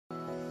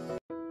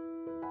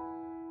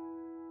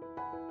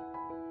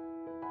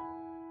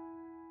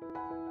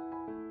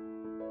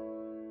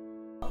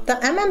The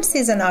MMC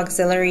is an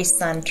auxiliary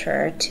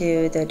center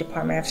to the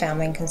Department of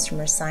Family and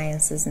Consumer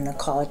Sciences and the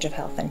College of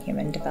Health and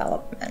Human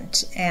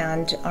Development.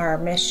 And our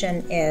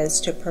mission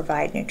is to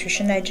provide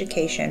nutrition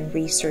education,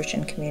 research,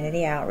 and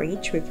community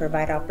outreach. We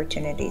provide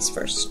opportunities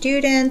for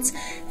students,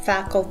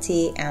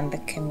 faculty, and the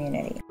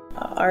community.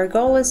 Our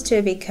goal is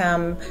to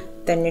become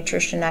the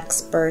nutrition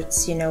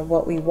experts.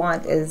 What we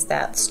want is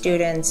that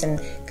students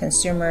and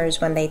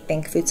consumers, when they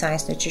think food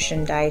science,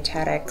 nutrition,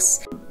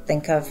 dietetics,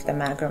 think of the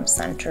Magaram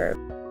Center.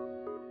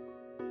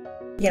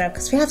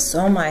 Because we have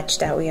so much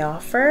that we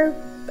offer,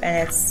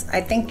 and I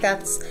think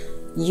that's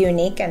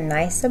unique and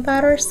nice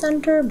about our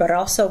center, but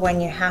also when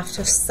you have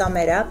to sum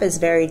it up is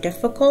very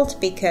difficult,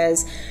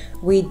 because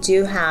we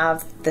do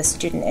have the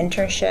student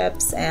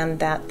internships and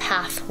that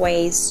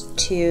pathways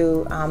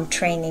to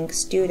training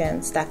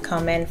students that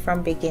come in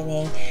from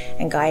beginning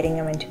and guiding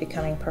them into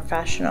becoming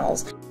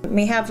professionals.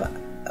 We have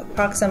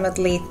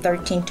approximately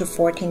 13 to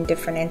 14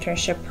 different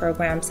internship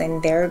programs,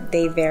 and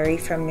they vary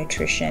from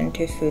nutrition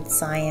to food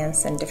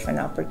science, and different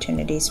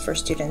opportunities for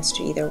students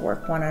to either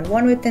work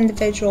one-on-one with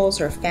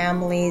individuals or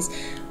families,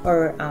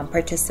 or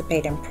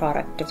participate in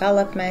product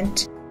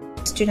development.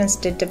 Students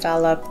did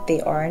develop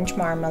the orange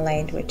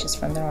marmalade, which is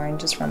from the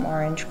oranges from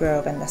Orange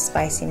Grove, and the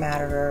spicy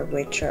matter,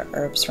 which are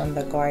herbs from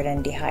the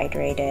garden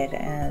dehydrated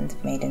and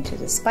made into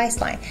the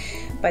spice line.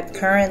 But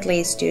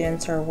currently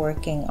students are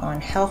working on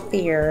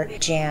healthier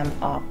jam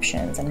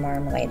options and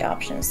marmalade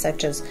options,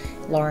 such as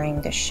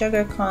lowering the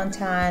sugar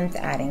content,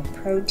 adding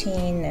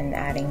protein, and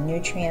adding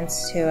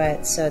nutrients to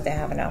it, so they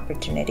have an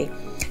opportunity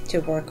to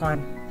work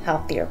on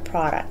healthier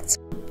products.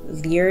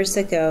 Years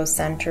ago,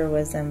 Center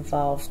was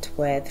involved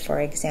with,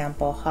 for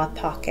example, Hot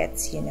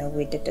Pockets.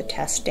 We did the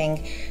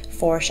testing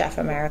for Chef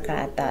America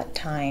at that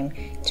time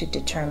to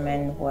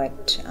determine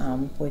what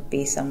would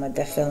be some of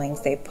the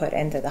fillings they put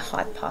into the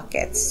Hot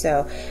Pockets.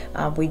 So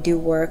we do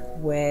work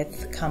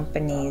with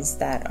companies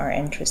that are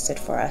interested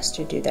for us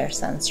to do their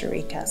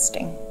sensory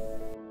testing.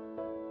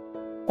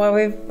 Well,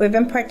 we've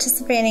been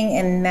participating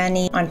in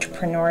many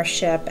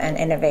entrepreneurship and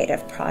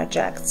innovative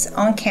projects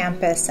on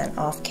campus and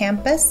off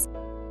campus.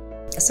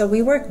 So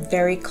we work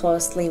very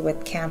closely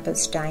with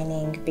campus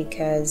dining,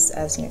 because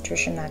as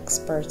nutrition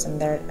experts and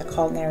they're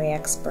culinary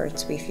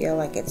experts, we feel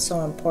like it's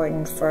so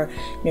important for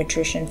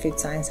nutrition, food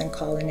science, and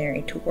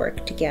culinary to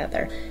work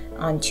together.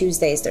 On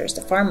Tuesdays, there's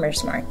the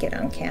farmers market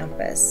on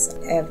campus.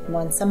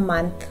 Once a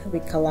month, we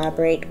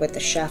collaborate with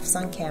the chefs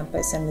on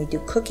campus, and we do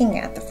cooking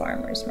at the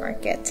farmers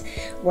market,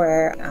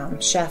 where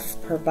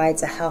chef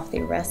provides a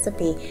healthy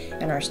recipe,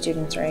 and our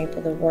students are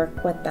able to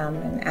work with them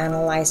and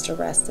analyze the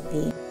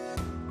recipe.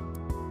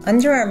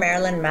 Under our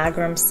Marilyn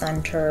Magaram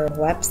Center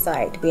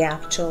website, we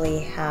actually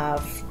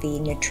have the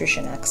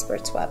Nutrition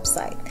Experts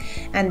website.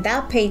 And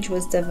that page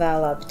was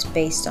developed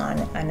based on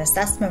an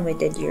assessment we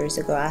did years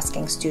ago,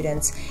 asking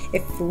students,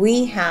 if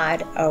we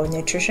had a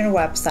nutrition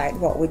website,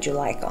 what would you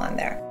like on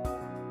there?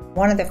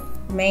 One of the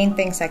main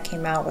things that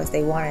came out was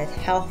they wanted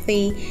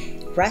healthy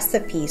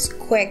recipes,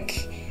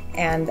 quick,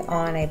 and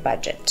on a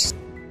budget.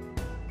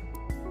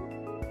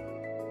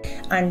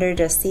 Under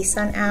the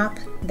CSUN app,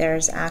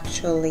 there's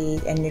actually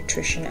a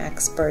nutrition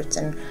experts,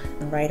 and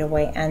right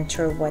away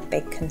enter what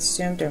they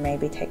consumed, or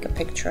maybe take a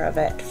picture of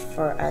it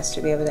for us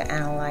to be able to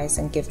analyze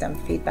and give them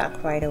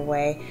feedback right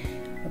away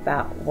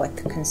about what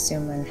to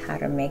consume and how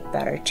to make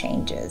better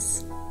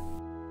changes.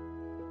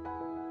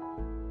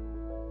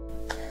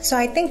 So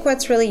I think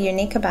what's really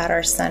unique about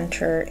our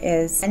center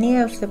is any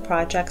of the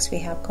projects we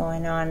have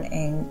going on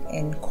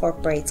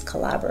incorporates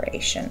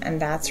collaboration,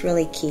 and that's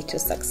really key to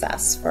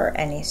success for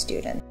any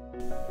student.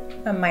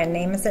 My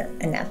name is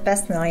Annette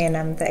Besnoy, and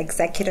I'm the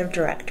Executive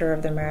Director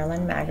of the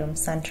Marilyn Magaram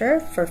Center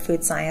for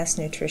Food Science,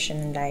 Nutrition,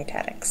 and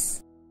Dietetics.